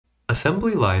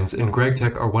Assembly lines in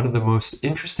Gregtech are one of the most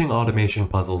interesting automation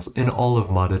puzzles in all of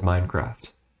modded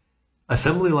Minecraft.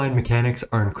 Assembly line mechanics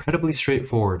are incredibly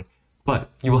straightforward, but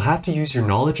you will have to use your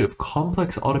knowledge of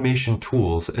complex automation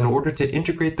tools in order to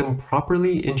integrate them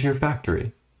properly into your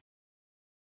factory.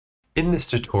 In this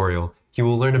tutorial, you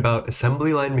will learn about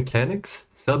assembly line mechanics,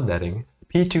 subnetting,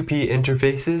 P2P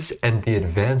interfaces, and the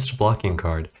advanced blocking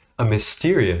card, a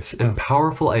mysterious and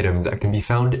powerful item that can be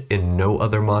found in no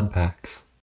other mod packs.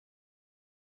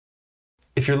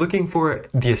 If you're looking for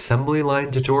the assembly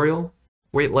line tutorial,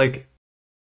 wait like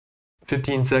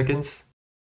 15 seconds.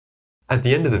 At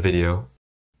the end of the video,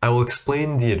 I will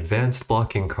explain the advanced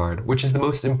blocking card, which is the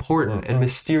most important and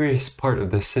mysterious part of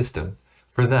this system.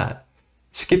 For that,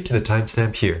 skip to the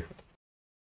timestamp here.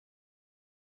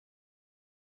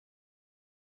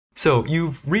 So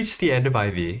you've reached the end of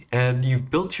IV and you've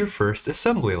built your first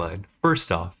assembly line. First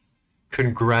off,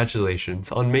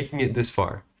 congratulations on making it this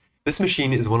far. This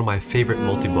machine is one of my favorite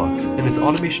multi-blocks, and its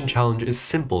automation challenge is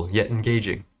simple yet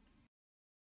engaging.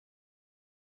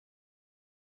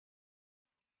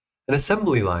 An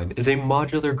assembly line is a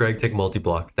modular Gregtech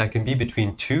multi-block that can be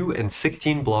between 2 and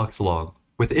 16 blocks long,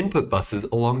 with input buses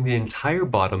along the entire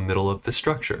bottom middle of the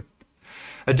structure.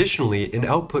 Additionally, an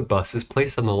output bus is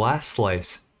placed on the last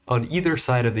slice on either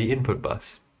side of the input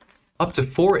bus. Up to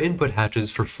 4 input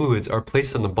hatches for fluids are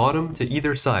placed on the bottom to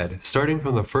either side, starting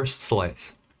from the first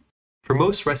slice. For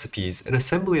most recipes, an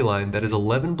assembly line that is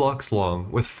 11 blocks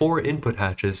long with 4 input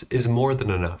hatches is more than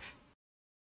enough.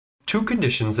 2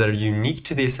 conditions that are unique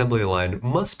to the assembly line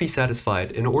must be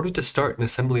satisfied in order to start an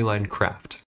assembly line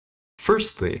craft.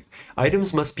 Firstly,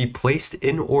 items must be placed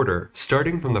in order,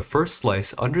 starting from the first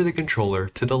slice under the controller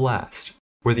to the last,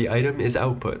 where the item is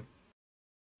output.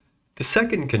 The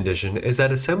second condition is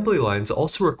that assembly lines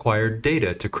also require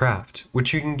data to craft,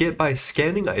 which you can get by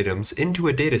scanning items into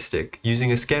a data stick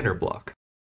using a scanner block.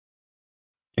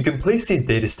 You can place these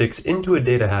data sticks into a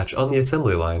data hatch on the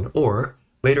assembly line, or,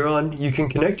 later on, you can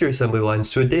connect your assembly lines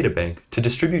to a data bank to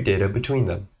distribute data between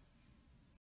them.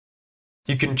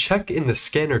 You can check in the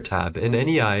Scanner tab in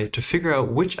NEI to figure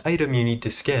out which item you need to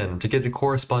scan to get the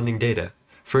corresponding data.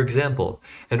 For example,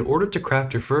 in order to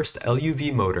craft your first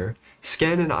LUV motor,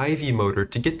 scan an IV motor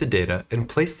to get the data and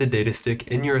place the data stick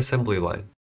in your assembly line.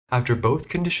 After both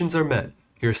conditions are met,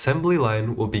 your assembly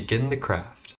line will begin the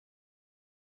craft.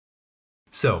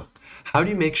 So, how do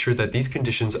you make sure that these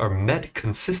conditions are met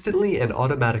consistently and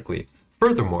automatically?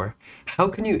 Furthermore, how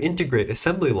can you integrate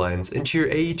assembly lines into your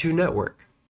AE2 network?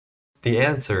 The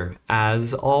answer,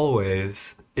 as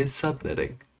always, is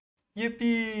subnetting.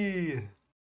 Yippee!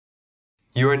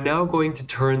 You are now going to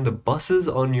turn the buses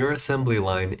on your assembly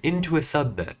line into a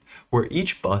subnet, where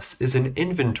each bus is an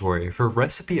inventory for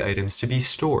recipe items to be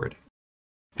stored.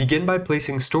 Begin by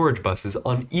placing storage buses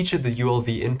on each of the ULV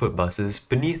input buses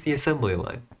beneath the assembly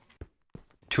line.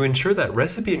 To ensure that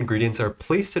recipe ingredients are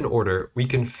placed in order, we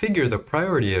configure the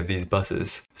priority of these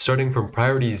buses, starting from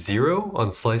priority 0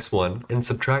 on slice 1 and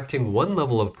subtracting 1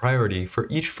 level of priority for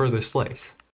each further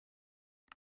slice.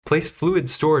 Place fluid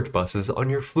storage buses on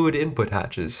your fluid input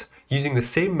hatches, using the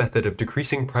same method of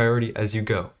decreasing priority as you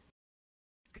go.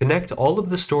 Connect all of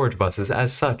the storage buses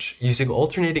as such, using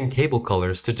alternating cable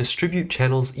colors to distribute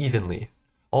channels evenly,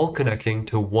 all connecting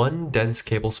to one dense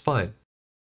cable spine.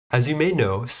 As you may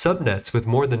know, subnets with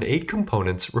more than 8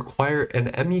 components require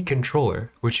an ME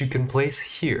controller, which you can place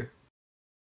here.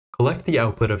 Collect the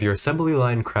output of your assembly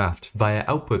line craft via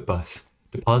output bus,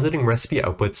 depositing recipe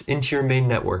outputs into your main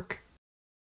network.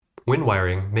 When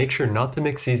wiring, make sure not to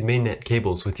mix these mainnet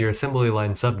cables with your assembly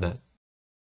line subnet.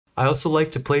 I also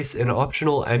like to place an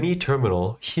optional ME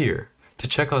terminal here to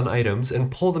check on items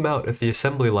and pull them out if the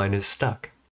assembly line is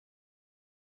stuck.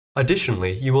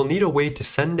 Additionally, you will need a way to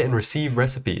send and receive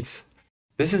recipes.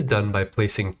 This is done by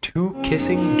placing 2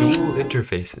 kissing dual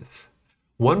interfaces.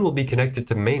 One will be connected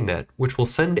to mainnet, which will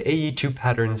send AE2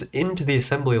 patterns into the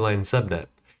assembly line subnet,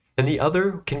 and the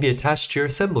other can be attached to your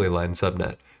assembly line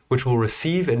subnet, which will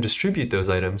receive and distribute those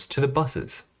items to the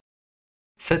buses.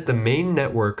 Set the main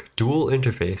network dual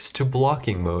interface to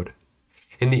blocking mode.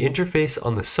 In the interface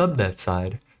on the subnet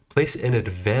side, place an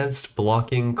advanced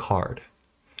blocking card.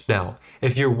 Now,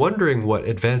 if you're wondering what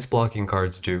advanced blocking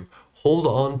cards do, hold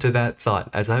on to that thought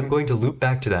as I'm going to loop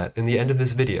back to that in the end of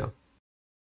this video.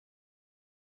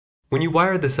 When you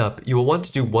wire this up, you will want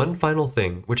to do one final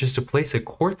thing, which is to place a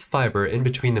quartz fiber in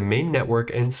between the main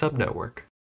network and subnetwork.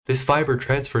 This fiber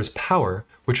transfers power,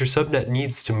 which your subnet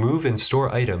needs to move and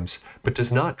store items, but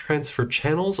does not transfer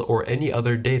channels or any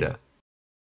other data.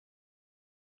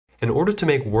 In order to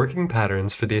make working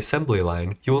patterns for the assembly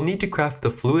line, you will need to craft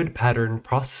the Fluid Pattern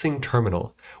Processing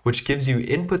Terminal, which gives you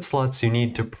input slots you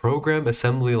need to program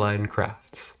assembly line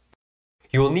crafts.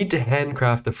 You will need to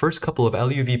handcraft the first couple of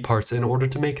LUV parts in order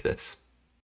to make this.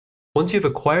 Once you've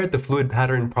acquired the Fluid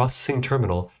Pattern Processing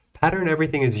Terminal, pattern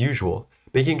everything as usual,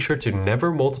 making sure to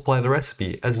never multiply the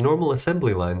recipe, as normal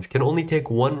assembly lines can only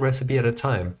take one recipe at a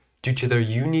time due to their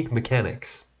unique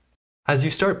mechanics. As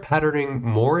you start patterning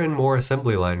more and more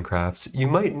assembly line crafts, you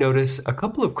might notice a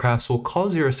couple of crafts will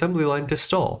cause your assembly line to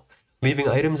stall, leaving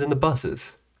items in the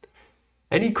buses.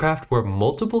 Any craft where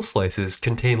multiple slices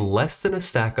contain less than a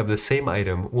stack of the same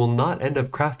item will not end up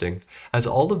crafting, as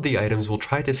all of the items will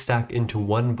try to stack into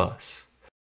one bus.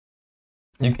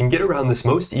 You can get around this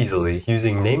most easily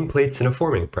using nameplates in a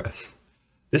forming press.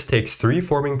 This takes 3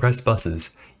 forming press buses,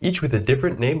 each with a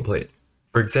different nameplate.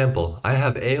 For example, I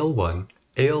have AL1,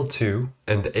 AL2,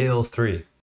 and AL3.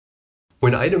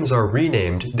 When items are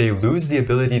renamed, they lose the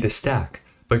ability to stack,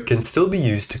 but can still be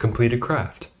used to complete a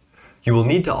craft. You will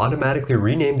need to automatically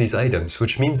rename these items,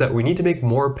 which means that we need to make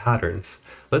more patterns.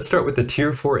 Let's start with the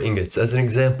Tier 4 ingots as an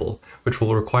example, which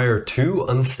will require 2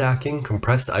 unstacking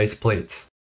compressed ice plates.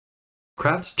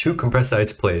 Craft 2 compressed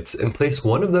ice plates and place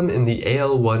one of them in the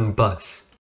AL1 bus.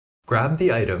 Grab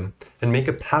the item and make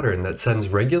a pattern that sends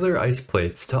regular ice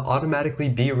plates to automatically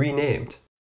be renamed.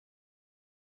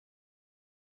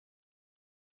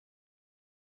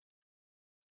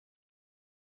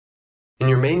 In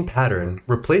your main pattern,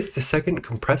 replace the second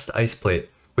compressed ice plate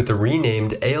with the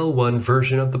renamed AL1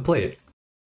 version of the plate.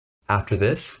 After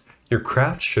this, your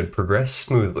craft should progress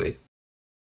smoothly.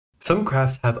 Some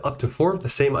crafts have up to 4 of the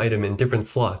same item in different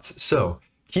slots, so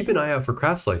keep an eye out for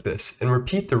crafts like this and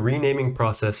repeat the renaming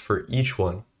process for each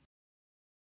one.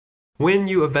 When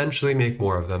you eventually make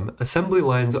more of them, assembly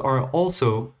lines are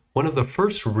also one of the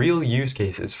first real use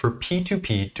cases for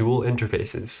P2P dual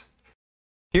interfaces.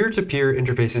 Peer-to-peer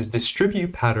interfaces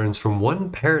distribute patterns from one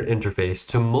parent interface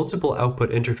to multiple output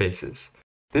interfaces.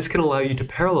 This can allow you to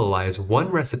parallelize one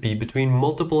recipe between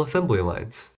multiple assembly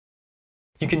lines.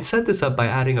 You can set this up by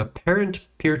adding a parent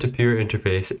peer-to-peer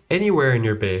interface anywhere in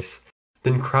your base,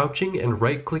 then crouching and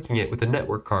right-clicking it with a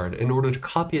network card in order to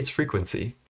copy its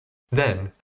frequency.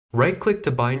 Then, right-click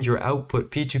to bind your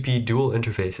output P2P dual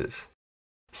interfaces.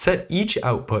 Set each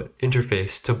output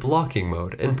interface to blocking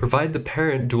mode and provide the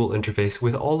parent dual interface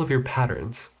with all of your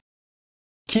patterns.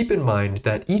 Keep in mind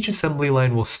that each assembly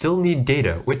line will still need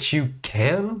data, which you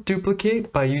can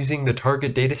duplicate by using the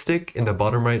target data stick in the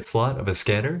bottom right slot of a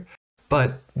scanner,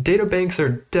 but data banks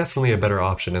are definitely a better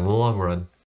option in the long run.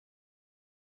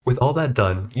 With all that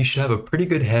done, you should have a pretty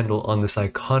good handle on this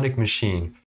iconic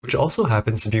machine, which also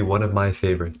happens to be one of my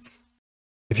favorites.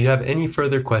 If you have any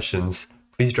further questions,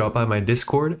 please drop by my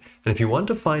Discord, and if you want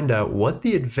to find out what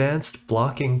the advanced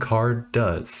blocking card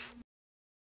does,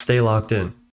 stay locked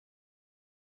in.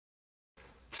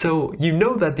 So, you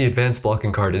know that the advanced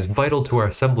blocking card is vital to our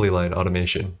assembly line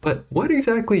automation, but what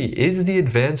exactly is the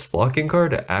advanced blocking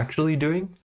card actually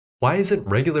doing? Why isn't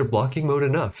regular blocking mode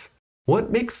enough?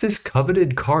 What makes this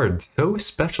coveted card so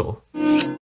special?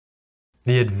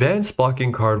 The advanced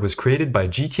blocking card was created by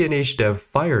GTNH dev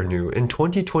FireNew in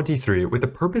 2023 with the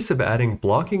purpose of adding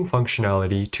blocking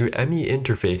functionality to ME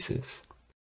interfaces.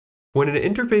 When an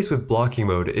interface with blocking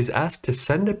mode is asked to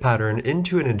send a pattern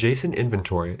into an adjacent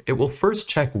inventory, it will first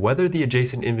check whether the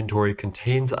adjacent inventory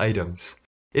contains items.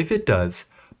 If it does,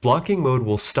 blocking mode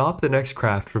will stop the next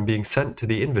craft from being sent to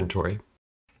the inventory.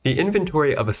 The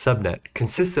inventory of a subnet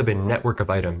consists of a network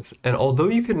of items, and although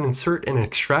you can insert and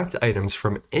extract items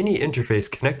from any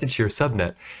interface connected to your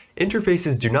subnet,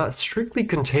 interfaces do not strictly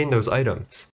contain those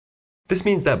items. This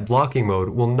means that blocking mode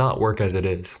will not work as it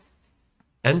is.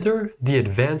 Enter the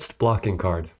advanced blocking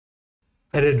card.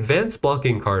 An advanced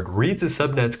blocking card reads a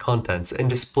subnet's contents and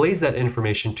displays that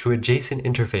information to adjacent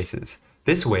interfaces.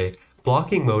 This way,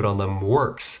 blocking mode on them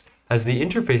works, as the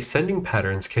interface sending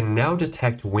patterns can now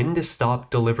detect when to stop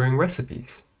delivering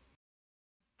recipes.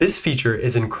 This feature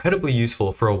is incredibly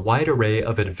useful for a wide array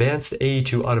of advanced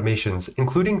AE2 automations,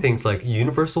 including things like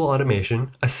universal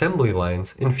automation, assembly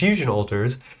lines, infusion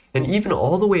alters, and even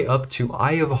all the way up to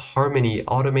Eye of Harmony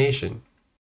automation.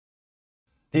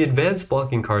 The advanced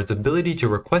blocking card's ability to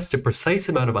request a precise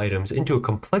amount of items into a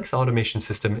complex automation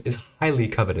system is highly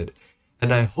coveted,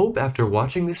 and I hope after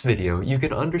watching this video you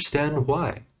can understand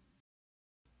why.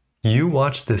 You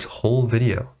watched this whole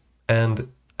video,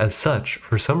 and as such,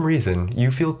 for some reason, you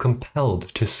feel compelled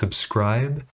to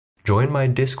subscribe, join my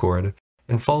Discord,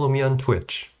 and follow me on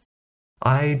Twitch.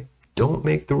 I don't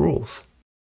make the rules.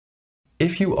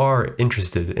 If you are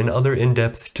interested in other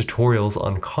in-depth tutorials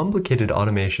on complicated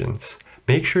automations,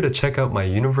 make sure to check out my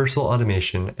Universal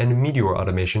Automation and Meteor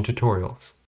Automation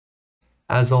tutorials.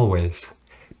 As always,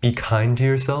 be kind to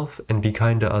yourself and be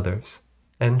kind to others,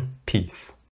 and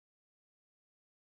peace.